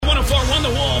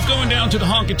Going down to the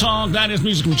honky tonk. That is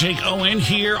music from Jake Owen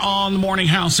here on the Morning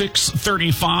House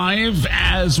 635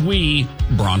 as we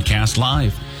broadcast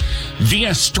live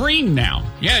via stream now.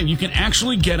 Yeah, you can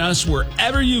actually get us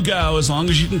wherever you go as long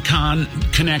as you can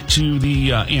connect to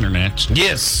the internet.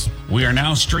 Yes. We are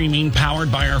now streaming,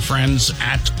 powered by our friends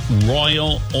at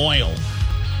Royal Oil.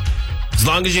 As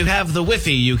long as you have the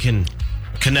Wi-Fi, you can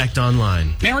connect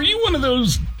online. Now, are you one of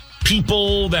those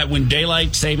people that when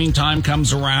daylight saving time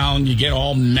comes around, you get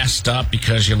all messed up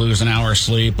because you lose an hour of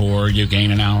sleep or you gain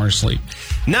an hour of sleep?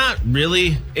 Not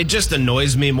really. It just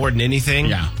annoys me more than anything.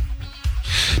 Yeah.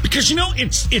 Because, you know,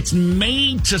 it's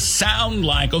made to sound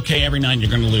like, okay, every night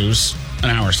you're going to lose an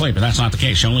hour of sleep, but that's not the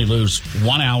case. You only lose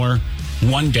 1 hour,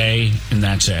 1 day, and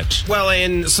that's it. Well,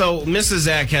 and so Mrs.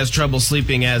 Zach has trouble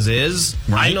sleeping as is.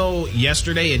 Right. I know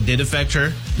yesterday it did affect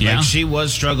her. Yeah. Like, she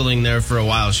was struggling there for a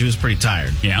while. She was pretty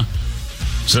tired. Yeah.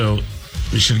 So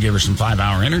we should give her some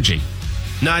 5-hour energy.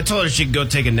 No, I told her she could go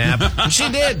take a nap. And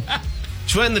she did.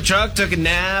 She went in the truck, took a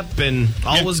nap, and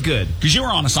all was good. Because you were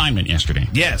on assignment yesterday.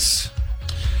 Yes.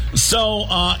 So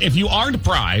if you are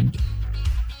deprived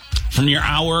from your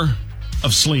hour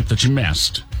of sleep that you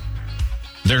missed,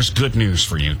 there's good news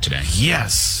for you today.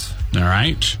 Yes. All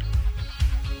right.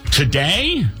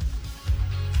 Today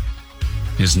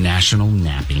is National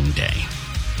Napping Day.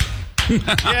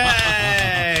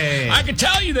 Yay! I can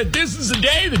tell you that this is a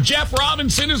day that Jeff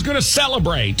Robinson is going to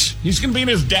celebrate. He's going to be in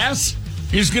his desk.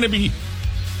 He's going to be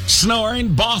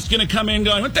snoring. Boss going to come in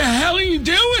going, what the hell are you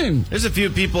doing? There's a few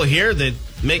people here that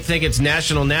think it's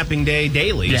National Napping Day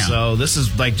daily. Yeah. So this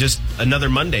is like just another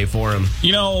Monday for him.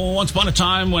 You know, once upon a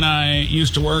time when I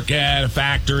used to work at a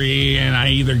factory and I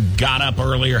either got up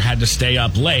early or had to stay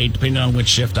up late, depending on which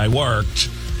shift I worked,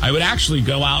 I would actually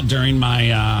go out during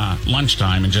my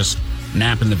lunchtime and just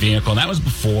nap in the vehicle. That was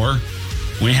before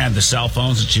we had the cell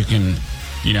phones that you can,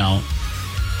 you know,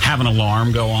 have an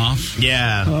alarm go off.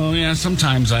 Yeah. Oh, yeah,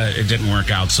 sometimes it didn't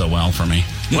work out so well for me.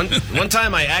 One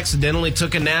time I accidentally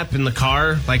took a nap in the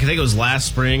car, like I think it was last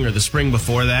spring or the spring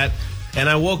before that, and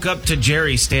I woke up to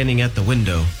Jerry standing at the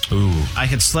window. Ooh. I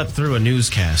had slept through a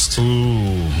newscast.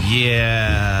 Ooh.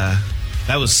 Yeah.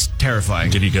 That was terrifying.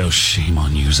 Did he go, shame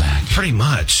on you, Zach? Pretty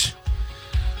much.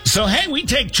 So, hey, we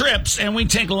take trips, and we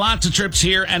take lots of trips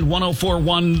here at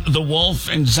 104.1 The Wolf,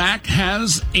 and Zach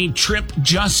has a trip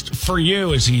just for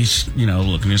you as he's, you know,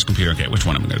 looking at his computer. Okay, which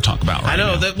one am I going to talk about right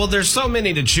now? I know. Well, there's so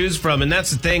many to choose from, and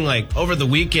that's the thing. Like, over the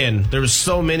weekend, there was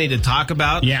so many to talk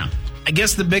about. Yeah. I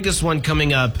guess the biggest one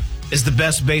coming up is the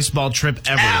best baseball trip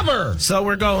ever. So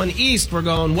we're going east, we're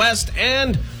going west,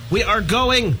 and we are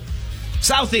going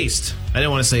southeast. I didn't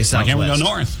want to say southwest. Why can't we go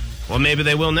north? Well, maybe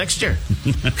they will next year.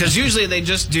 Because usually they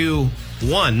just do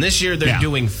one. This year they're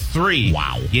doing 3.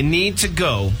 Wow. You need to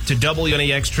go to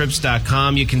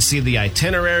WNAXtrips.com. You can see the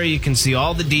itinerary. You can see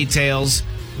all the details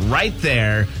right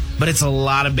there. But it's a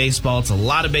lot of baseball. It's a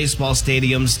lot of baseball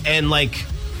stadiums. And, like,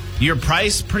 your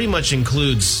price pretty much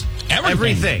includes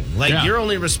everything. Like, you're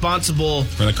only responsible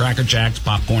for the Cracker Jacks,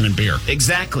 popcorn, and beer.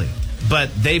 Exactly.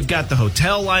 But they've got the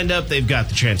hotel lined up. They've got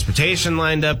the transportation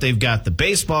lined up. They've got the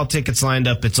baseball tickets lined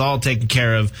up. It's all taken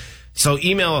care of. So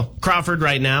email Crawford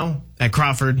right now at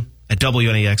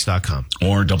Crawford@WNAX.com.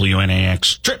 Or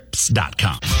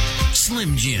WNAXtrips.com.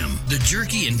 Slim Jim, the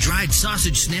jerky and dried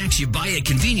sausage snacks you buy at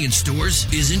convenience stores,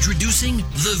 is introducing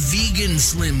the Vegan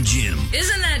Slim Jim.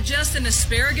 Isn't that just an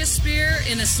asparagus spear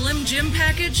in a Slim Jim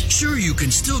package? Sure, you can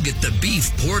still get the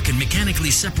beef, pork, and mechanically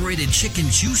separated chicken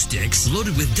chew sticks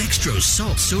loaded with dextrose,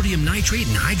 salt, sodium nitrate,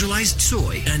 and hydrolyzed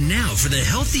soy. And now for the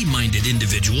healthy-minded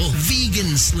individual,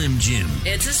 Vegan Slim Jim.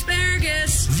 It's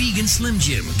asparagus. Vegan Slim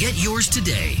Jim. Get yours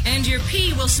today. And your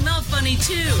pee will smell funny,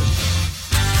 too.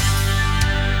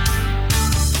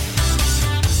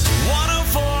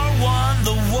 104.1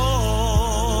 The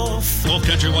Wolf. Wolf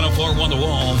Country 104.1 The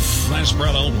Wolf. That's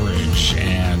Brett Ulbridge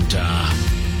and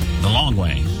The Long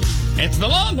Way. It's The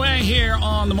Long Way here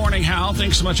on The Morning Howl.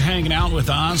 Thanks so much for hanging out with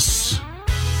us.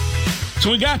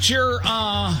 So we got your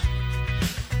gone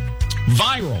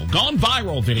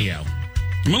viral video.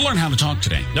 I'm going to learn how to talk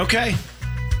today. Okay.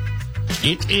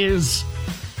 It is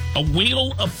a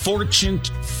Wheel of Fortune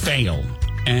fail,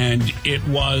 and it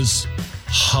was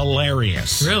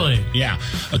hilarious. Really? Yeah.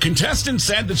 A contestant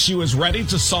said that she was ready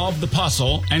to solve the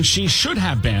puzzle, and she should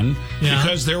have been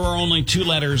because there were only 2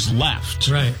 letters left.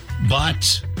 Right.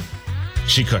 But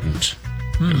she couldn't.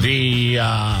 The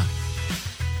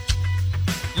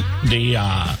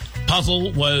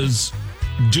puzzle was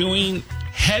doing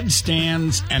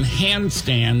headstands and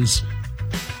handstands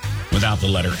without the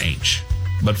letter H.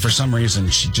 But for some reason,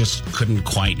 she just couldn't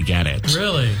quite get it.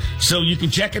 Really? So you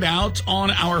can check it out on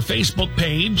our Facebook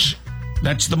page.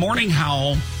 That's The Morning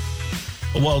Howl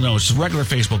Well, no, it's a regular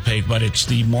Facebook page, but it's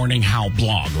the Morning Howl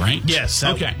blog, right? Yes.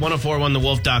 Okay.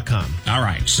 1041thewolf.com. All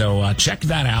right. So check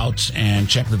that out and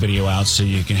check the video out so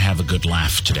you can have a good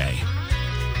laugh today.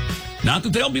 Not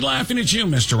that they'll be laughing at you,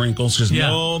 Mr. Wrinkles, because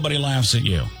nobody laughs at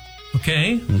you.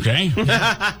 Okay. Okay?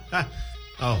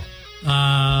 Oh.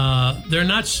 They're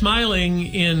not smiling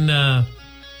in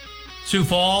Sioux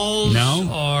Falls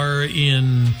or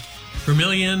in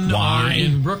Vermilion or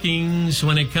in Brookings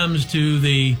when it comes to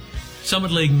the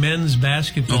Summit League men's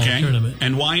basketball tournament.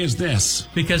 And why is this?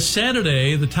 Because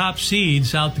Saturday, the top seed,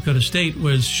 South Dakota State,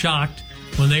 was shocked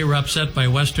when they were upset by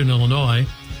Western Illinois.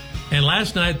 And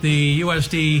last night, the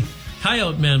USD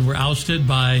Coyote men were ousted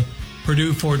by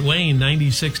Purdue Fort Wayne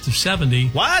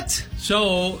 96-70. What?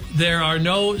 So there are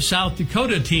no South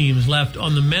Dakota teams left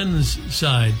on the men's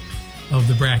side of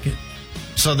the bracket.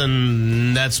 So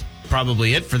then that's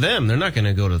probably it for them. They're not going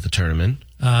to go to the tournament.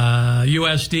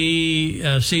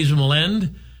 USD season will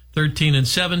end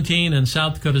 13-17, and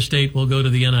South Dakota State will go to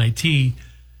the NIT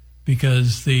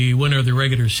because the winner of the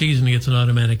regular season gets an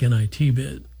automatic NIT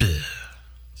bid.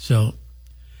 So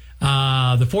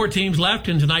the 4 teams left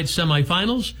in tonight's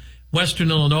semifinals: Western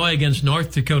Illinois against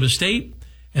North Dakota State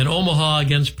and Omaha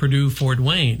against Purdue Fort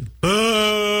Wayne.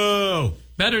 Oh!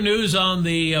 Better news on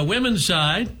the women's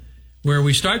side, where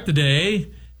we start the day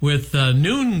with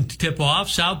noon tip-off,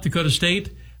 South Dakota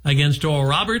State against Oral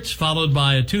Roberts, followed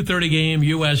by a 2:30 game,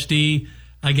 USD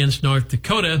against North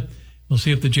Dakota. We'll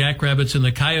see if the Jackrabbits and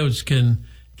the Coyotes can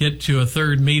get to a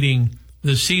third meeting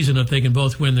this season, if they can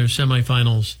both win their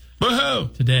semifinals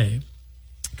today.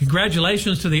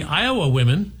 Congratulations to the Iowa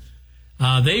women.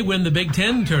 They win the Big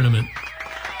Ten tournament.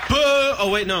 Oh,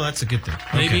 wait, no, that's a good thing.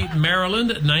 They beat Maryland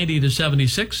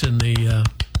 90-76 in the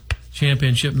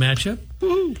championship matchup.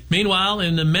 Woo-hoo. Meanwhile,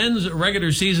 in the men's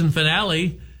regular season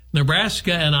finale,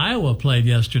 Nebraska and Iowa played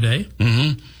yesterday.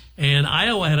 Mm-hmm. And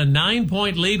Iowa had a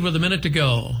 9-point lead with a minute to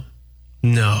go.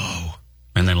 No.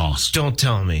 And they lost. Don't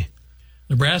tell me.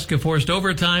 Nebraska forced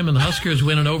overtime, and the Huskers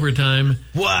win in overtime.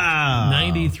 Wow.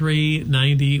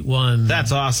 93-91.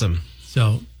 That's awesome.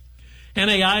 So,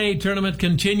 NAIA tournament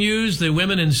continues. The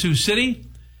women in Sioux City,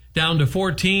 down to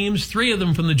 4 teams, 3 of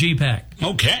them from the GPAC.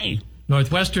 Okay.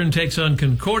 Northwestern takes on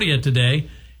Concordia today,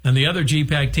 and the other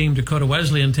GPAC team, Dakota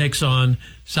Wesleyan, takes on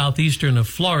Southeastern of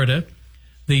Florida.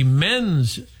 The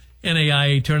men's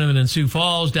NAIA tournament in Sioux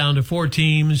Falls, down to 4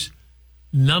 teams,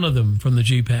 none of them from the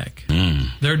GPAC.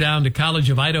 They're down to College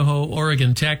of Idaho,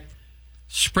 Oregon Tech,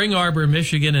 Spring Arbor,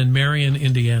 Michigan, and Marion,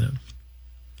 Indiana.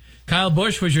 Kyle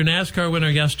Busch was your NASCAR winner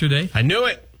yesterday. I knew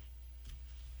it.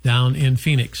 Down in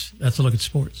Phoenix. That's a look at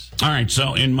sports. All right,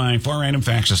 so in my 4 random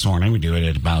facts this morning, we do it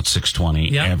at about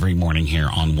 6:20 every morning here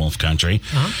on Wolf Country.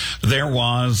 There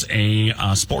was a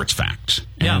sports fact.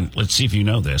 And let's see if you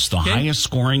know this. The highest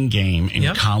scoring game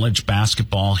in college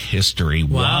basketball history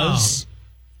was...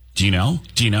 Do you know?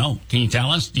 Can you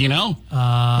tell us? Do you know? It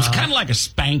was kind of like a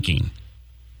spanking.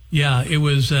 Yeah, it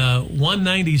was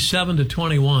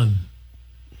 197-21.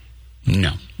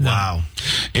 No. Wow.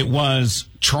 It was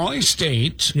Troy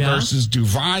State versus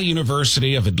DuVry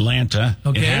University of Atlanta.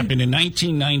 Okay. It happened in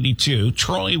 1992.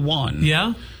 Troy won.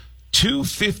 Yeah.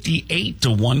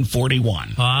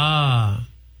 258-141. Ah.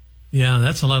 Yeah,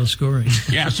 that's a lot of scoring.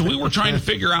 Yeah, so we were trying to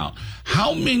figure out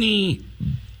how many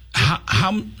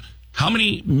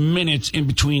minutes in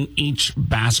between each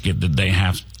basket did they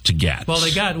have to get? Well,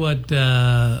 they got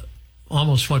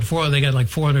almost 4? They got like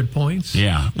 400 points.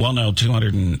 Yeah. Well, no,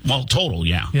 200 total.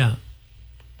 Yeah. Yeah.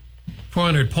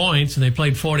 400 points, and they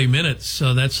played 40 minutes,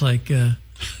 so that's like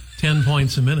 10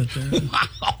 points a minute there.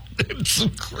 Wow, that's so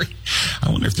great. I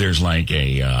wonder if there's like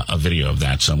a video of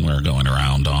that somewhere going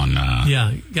around on.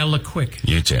 Yeah, you gotta look quick.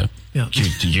 YouTube. Yeah.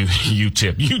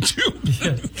 YouTube.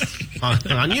 Yeah.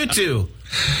 on YouTube.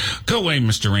 Go away,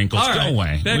 Mr. Wrinkles. All right. Go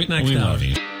away. Back next we hour. love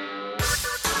you.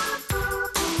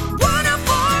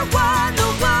 1041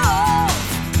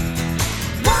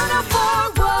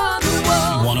 The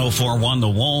Wolf. 1041 The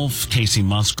Wolf, Casey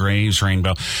Musgraves,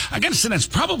 Rainbow. I gotta say, that's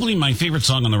probably my favorite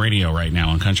song on the radio right now,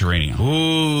 on country radio.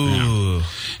 Ooh. Yeah.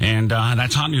 And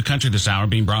that's Hot New Country this hour,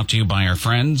 being brought to you by our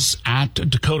friends at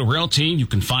Dakota Realty. You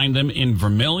can find them in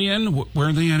Vermilion. Where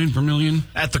are they at in Vermilion?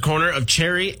 At the corner of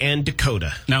Cherry and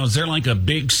Dakota. Now, is there like a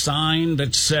big sign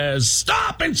that says,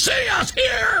 "Stop and see us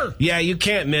here"? Yeah, you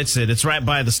can't miss it. It's right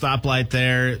by the stoplight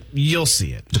there. You'll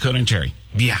see it. Dakota and Cherry.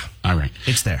 Yeah. All right.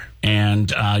 It's there.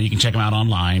 And you can check them out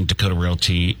online,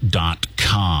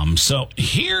 dakotarealty.com. So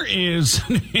here is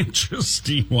an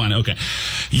interesting one. Okay.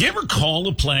 You ever call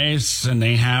a place and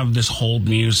they have this hold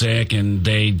music and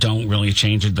they don't really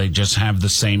change it? They just have the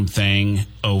same thing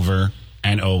over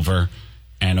and over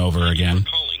and over again?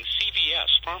 Calling CVS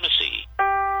Pharmacy.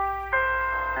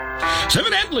 So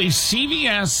evidently,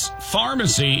 CVS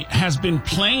Pharmacy has been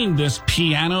playing this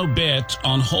piano bit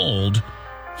on hold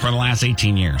for the last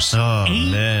 18 years. Oh,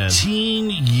 man. 18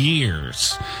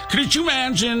 years. Could you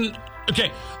imagine? Okay,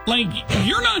 like,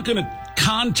 you're not going to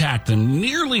contact them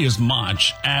nearly as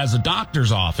much as a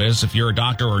doctor's office if you're a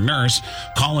doctor or a nurse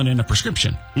calling in a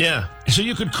prescription. Yeah. So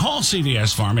you could call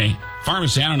CVS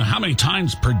Pharmacy, I don't know how many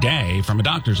times per day from a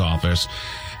doctor's office,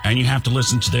 and you have to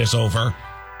listen to this over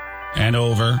and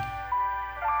over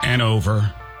and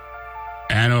over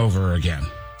and over again.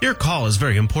 Your call is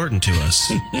very important to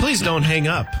us. Please don't hang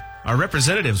up. Our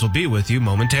representatives will be with you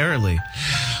momentarily.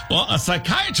 Well, a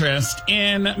psychiatrist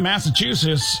in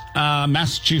Massachusetts,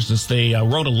 they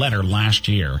wrote a letter last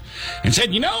year and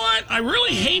said, you know what? I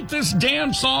really hate this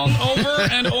damn song over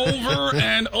and over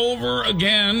and over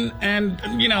again. And,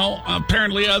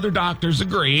 apparently other doctors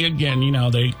agree. Again,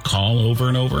 they call over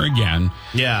and over again.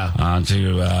 Yeah.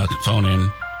 To phone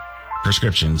in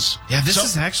prescriptions. Yeah, this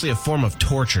is actually a form of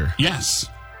torture. Yes.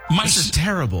 This is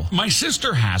terrible. My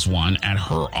sister has one at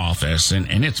her office,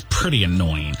 and it's pretty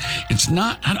annoying. It's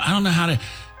not, I don't know how to,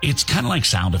 it's kind of like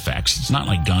sound effects. It's not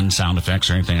like gun sound effects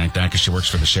or anything like that because she works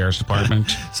for the sheriff's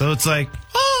department. So it's like,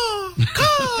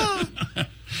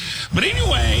 But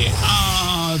anyway,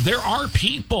 there are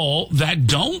people that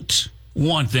don't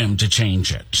want them to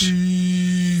change it.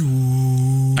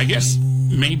 I guess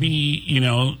maybe,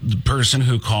 the person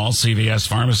who calls CVS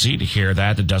Pharmacy to hear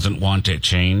that doesn't want it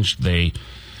changed, they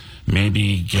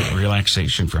maybe get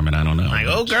relaxation from it. I don't know. Like,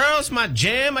 oh, girl, it's my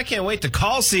jam. I can't wait to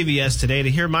call CVS today to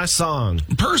hear my song.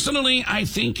 Personally, I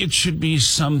think it should be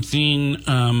something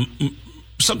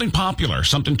popular,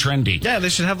 something trendy. Yeah, they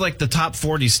should have like the top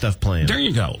 40 stuff playing. There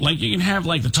you go. Like you can have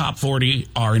like the top 40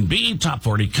 R&B, top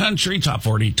 40 country, top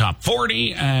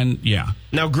 40, and yeah.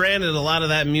 Now, granted, a lot of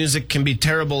that music can be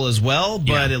terrible as well,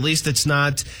 but at least it's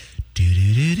not.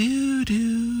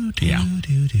 Yeah.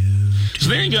 So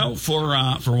there you go for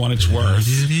what it's worth.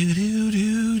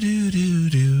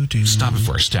 Stop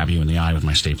before I stab you in the eye with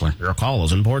my stapler. Your call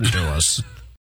is important to us.